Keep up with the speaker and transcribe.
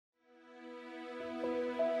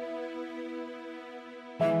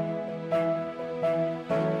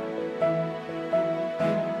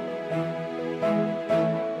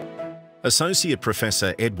Associate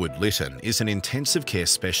Professor Edward Litton is an intensive care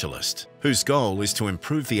specialist whose goal is to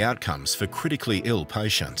improve the outcomes for critically ill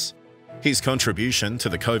patients. His contribution to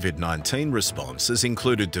the COVID-19 response has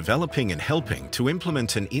included developing and helping to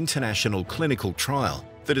implement an international clinical trial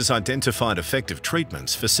that has identified effective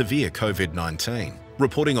treatments for severe COVID-19,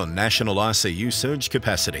 reporting on national ICU surge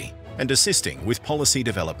capacity, and assisting with policy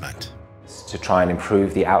development. To try and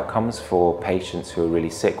improve the outcomes for patients who are really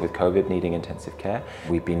sick with COVID needing intensive care.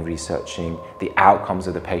 We've been researching the outcomes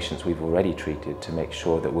of the patients we've already treated to make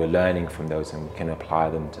sure that we're learning from those and we can apply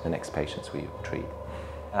them to the next patients we treat.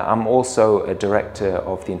 I'm also a director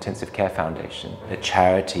of the Intensive Care Foundation, a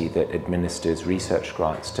charity that administers research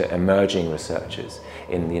grants to emerging researchers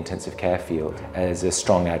in the intensive care field. As a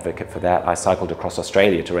strong advocate for that, I cycled across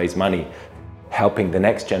Australia to raise money. Helping the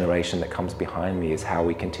next generation that comes behind me is how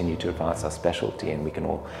we continue to advance our specialty, and we can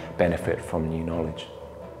all benefit from new knowledge.